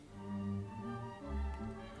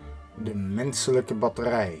De menselijke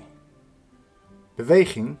batterij.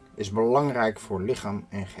 Beweging is belangrijk voor lichaam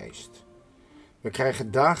en geest. We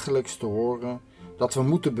krijgen dagelijks te horen dat we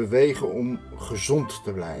moeten bewegen om gezond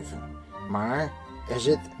te blijven. Maar er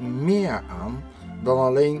zit meer aan dan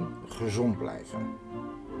alleen gezond blijven.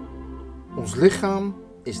 Ons lichaam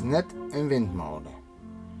is net een windmolen.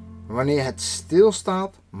 Wanneer het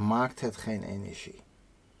stilstaat, maakt het geen energie.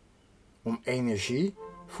 Om energie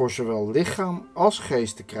voor zowel lichaam als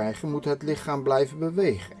geest te krijgen, moet het lichaam blijven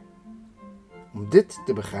bewegen. Om dit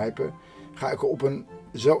te begrijpen, ga ik op een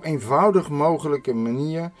zo eenvoudig mogelijke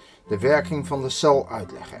manier de werking van de cel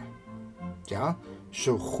uitleggen. Ja,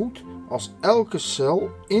 zo goed als elke cel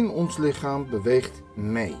in ons lichaam beweegt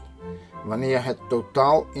mee, wanneer het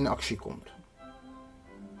totaal in actie komt.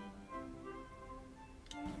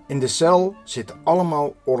 In de cel zitten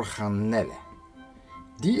allemaal organellen.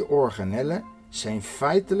 Die organellen zijn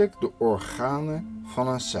feitelijk de organen van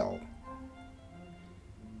een cel.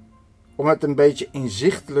 Om het een beetje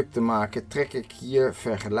inzichtelijk te maken, trek ik hier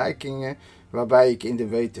vergelijkingen waarbij ik in de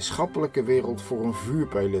wetenschappelijke wereld voor een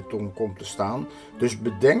vuurpeloton kom te staan. Dus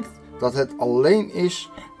bedenk dat het alleen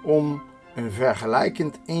is om een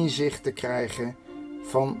vergelijkend inzicht te krijgen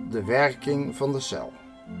van de werking van de cel.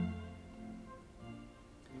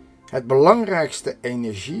 Het belangrijkste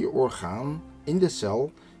energieorgaan in de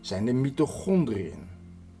cel zijn de mitochondriën.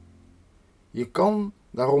 Je kan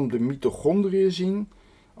daarom de mitochondriën zien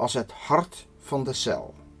als het hart van de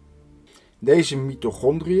cel. Deze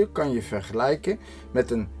mitochondriën kan je vergelijken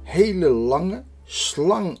met een hele lange,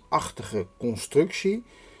 slangachtige constructie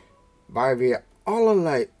waar weer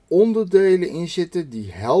allerlei onderdelen in zitten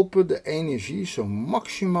die helpen de energie zo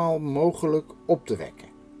maximaal mogelijk op te wekken.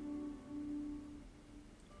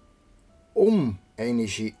 Om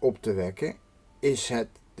energie op te wekken is het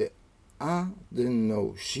de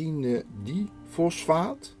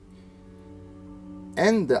adenosine-difosfaat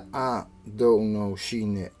en de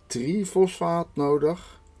adenosine-trifosfaat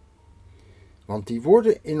nodig, want die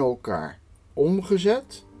worden in elkaar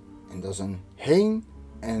omgezet en dat is een heen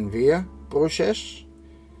en weer proces,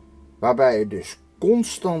 waarbij er dus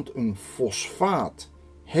constant een fosfaat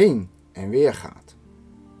heen en weer gaat.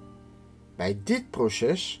 Bij dit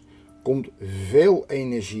proces komt veel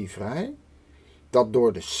energie vrij dat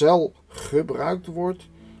door de cel gebruikt wordt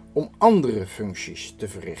om andere functies te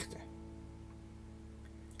verrichten.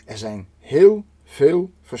 Er zijn heel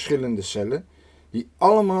veel verschillende cellen die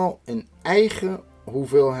allemaal een eigen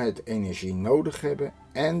hoeveelheid energie nodig hebben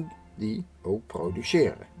en die ook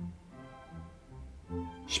produceren.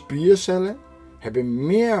 Spiercellen hebben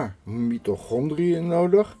meer mitochondriën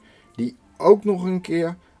nodig die ook nog een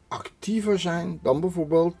keer actiever zijn dan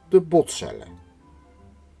bijvoorbeeld de botcellen.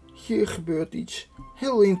 Hier gebeurt iets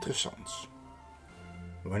heel interessants.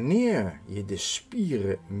 Wanneer je de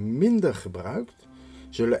spieren minder gebruikt,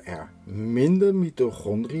 zullen er minder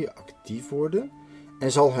mitochondriën actief worden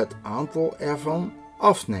en zal het aantal ervan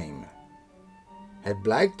afnemen. Het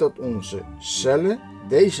blijkt dat onze cellen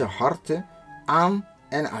deze harten aan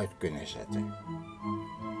en uit kunnen zetten.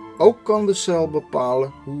 Ook kan de cel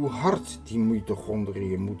bepalen hoe hard die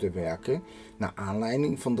mitochondriën moeten werken naar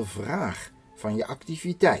aanleiding van de vraag van je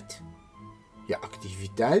activiteit. Je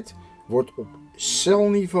activiteit wordt op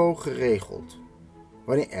celniveau geregeld.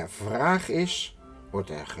 Wanneer er vraag is, wordt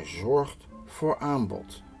er gezorgd voor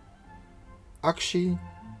aanbod. Actie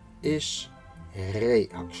is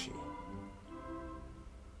reactie.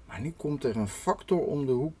 Maar nu komt er een factor om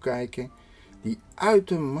de hoek kijken die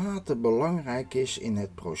uitermate belangrijk is in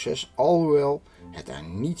het proces, alhoewel het er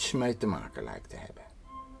niets mee te maken lijkt te hebben.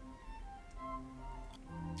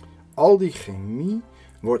 Al die chemie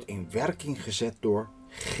wordt in werking gezet door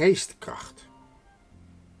geestkracht.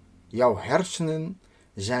 Jouw hersenen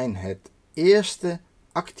zijn het eerste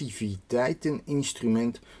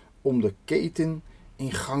activiteiteninstrument om de keten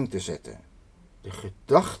in gang te zetten. De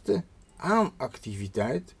gedachte aan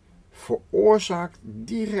activiteit veroorzaakt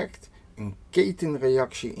direct een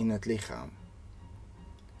ketenreactie in het lichaam.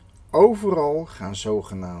 Overal gaan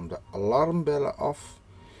zogenaamde alarmbellen af,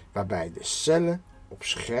 waarbij de cellen op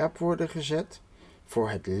scherp worden gezet voor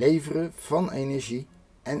het leveren van energie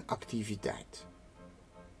en activiteit.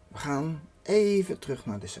 We gaan even terug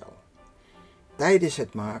naar de cel. Tijdens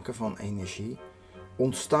het maken van energie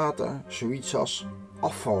ontstaat er zoiets als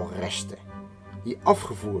afvalresten die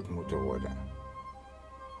afgevoerd moeten worden.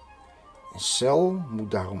 Een cel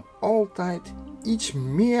moet daarom altijd iets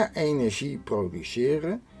meer energie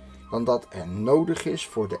produceren dan dat er nodig is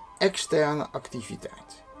voor de externe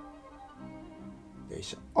activiteit.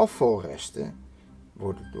 Deze afvalresten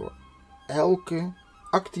worden door elke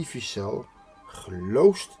actieve cel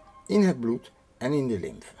geloosd in het bloed en in de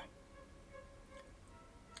lymfe.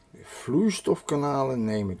 De vloeistofkanalen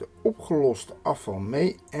nemen de opgeloste afval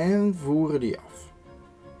mee en voeren die af.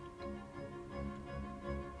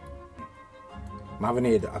 Maar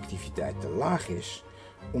wanneer de activiteit te laag is,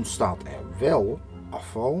 ontstaat er wel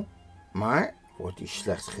afval, maar wordt die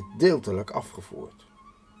slechts gedeeltelijk afgevoerd.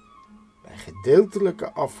 Bij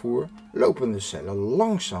gedeeltelijke afvoer lopen de cellen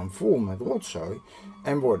langzaam vol met rotzooi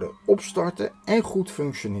en worden opstarten en goed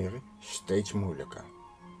functioneren steeds moeilijker.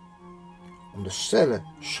 Om de cellen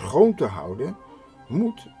schoon te houden,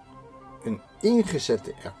 moet een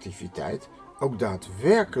ingezette activiteit ook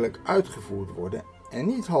daadwerkelijk uitgevoerd worden en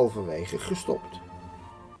niet halverwege gestopt.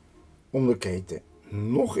 Om de keten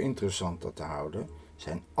nog interessanter te houden,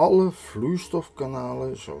 zijn alle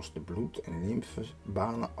vloeistofkanalen zoals de bloed- en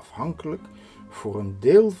lymfebanen afhankelijk voor een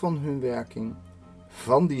deel van hun werking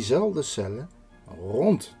van diezelfde cellen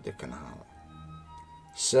rond de kanalen.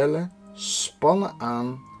 Cellen spannen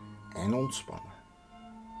aan en ontspannen.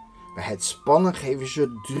 Bij het spannen geven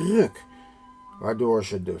ze druk, waardoor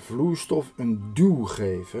ze de vloeistof een duw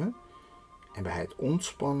geven, en bij het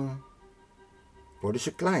ontspannen worden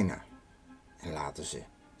ze kleiner en laten ze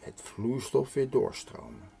het vloeistof weer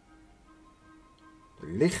doorstromen. De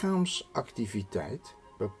lichaamsactiviteit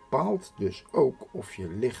bepaalt dus ook of je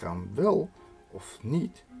lichaam wel of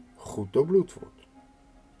niet goed doorbloed wordt.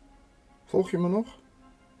 Volg je me nog?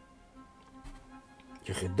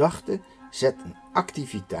 Je gedachte zet een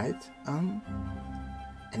activiteit aan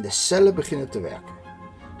en de cellen beginnen te werken.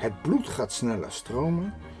 Het bloed gaat sneller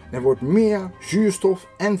stromen en er wordt meer zuurstof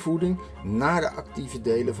en voeding naar de actieve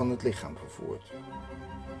delen van het lichaam vervoerd.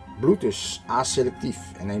 Bloed is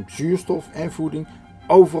aselectief en neemt zuurstof en voeding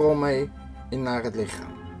overal mee naar het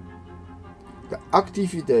lichaam. De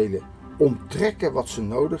actieve delen onttrekken wat ze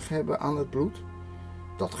nodig hebben aan het bloed,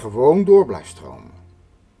 dat gewoon door blijft stromen.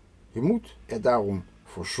 Je moet er daarom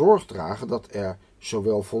voor zorg dragen dat er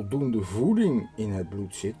zowel voldoende voeding in het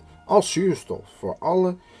bloed zit als zuurstof voor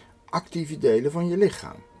alle actieve delen van je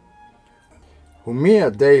lichaam. Hoe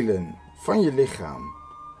meer delen van je lichaam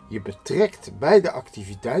je betrekt bij de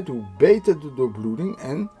activiteit, hoe beter de doorbloeding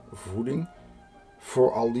en voeding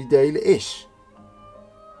voor al die delen is.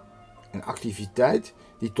 Een activiteit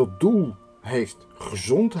die tot doel heeft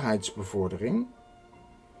gezondheidsbevordering,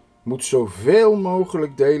 moet zoveel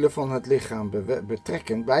mogelijk delen van het lichaam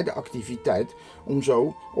betrekken bij de activiteit om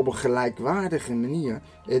zo op een gelijkwaardige manier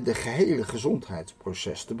de gehele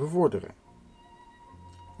gezondheidsproces te bevorderen.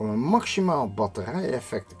 Om een maximaal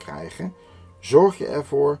batterijeffect te krijgen, zorg je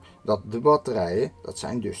ervoor dat de batterijen, dat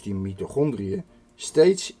zijn dus die mitochondriën,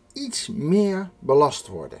 steeds iets meer belast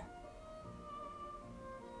worden.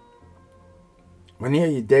 Wanneer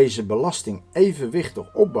je deze belasting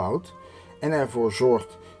evenwichtig opbouwt en ervoor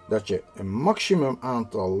zorgt dat je een maximum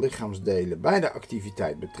aantal lichaamsdelen bij de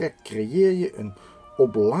activiteit betrekt, creëer je een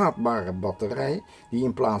oplaadbare batterij die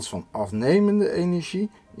in plaats van afnemende energie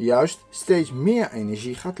juist steeds meer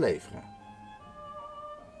energie gaat leveren.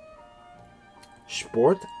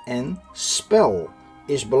 Sport en spel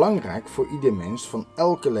is belangrijk voor ieder mens van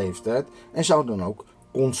elke leeftijd en zou dan ook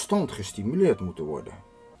constant gestimuleerd moeten worden.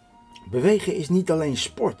 Bewegen is niet alleen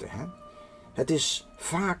sporten, hè? Het is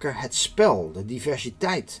vaker het spel, de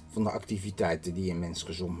diversiteit van de activiteiten die een mens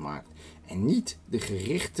gezond maakt en niet de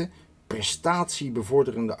gerichte,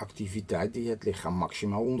 prestatiebevorderende activiteit die het lichaam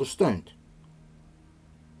maximaal ondersteunt.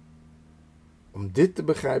 Om dit te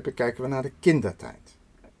begrijpen kijken we naar de kindertijd.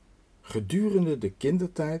 Gedurende de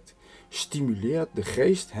kindertijd stimuleert de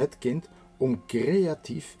geest het kind om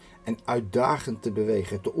creatief en uitdagend te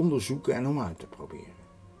bewegen, te onderzoeken en om uit te proberen.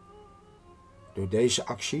 Door deze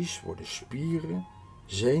acties worden spieren,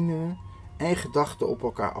 zenuwen en gedachten op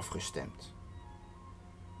elkaar afgestemd.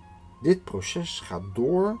 Dit proces gaat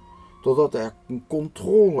door totdat er een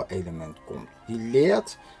controle-element komt, die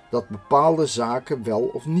leert dat bepaalde zaken wel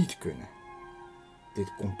of niet kunnen.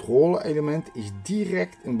 Dit controle-element is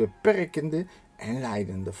direct een beperkende en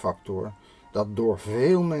leidende factor dat door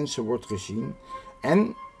veel mensen wordt gezien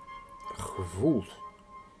en gevoeld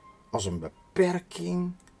als een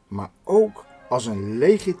beperking, maar ook als een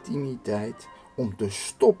legitimiteit om te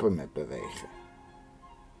stoppen met bewegen.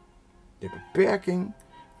 De beperking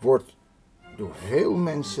wordt door veel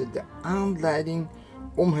mensen de aanleiding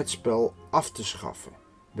om het spel af te schaffen,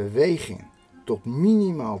 bewegingen tot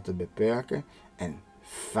minimaal te beperken en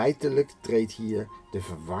feitelijk treedt hier de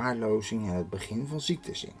verwaarlozing en het begin van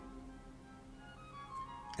ziektes in.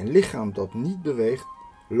 Een lichaam dat niet beweegt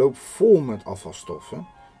loopt vol met afvalstoffen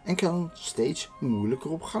en kan steeds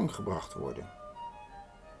moeilijker op gang gebracht worden.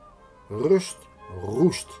 Rust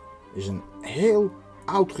roest is een heel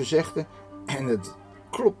oud gezegde en het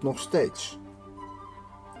klopt nog steeds.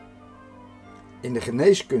 In de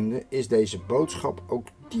geneeskunde is deze boodschap ook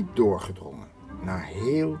diep doorgedrongen, na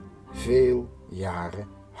heel veel jaren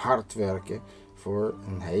hard werken voor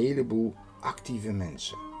een heleboel actieve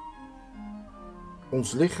mensen.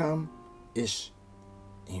 Ons lichaam is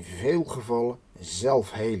in veel gevallen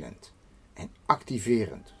zelfhelend en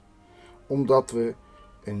activerend, omdat we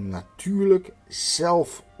een natuurlijk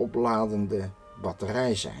zelfopladende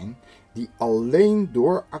batterij zijn die alleen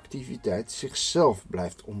door activiteit zichzelf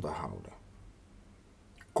blijft onderhouden.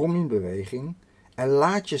 Kom in beweging en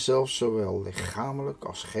laat jezelf zowel lichamelijk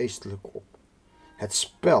als geestelijk op. Het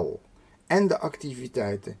spel en de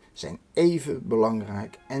activiteiten zijn even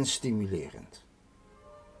belangrijk en stimulerend.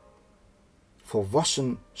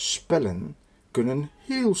 Volwassen spellen kunnen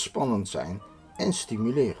heel spannend zijn en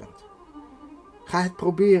stimulerend. Ga het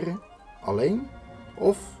proberen alleen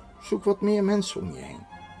of zoek wat meer mensen om je heen.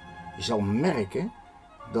 Je zal merken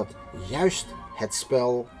dat juist het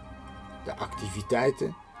spel, de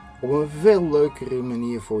activiteiten, op een veel leukere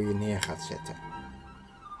manier voor je neer gaat zetten.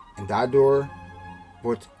 En daardoor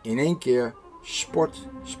wordt in één keer sport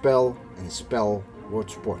spel en spel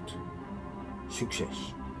wordt sport.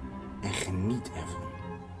 Succes en geniet ervan.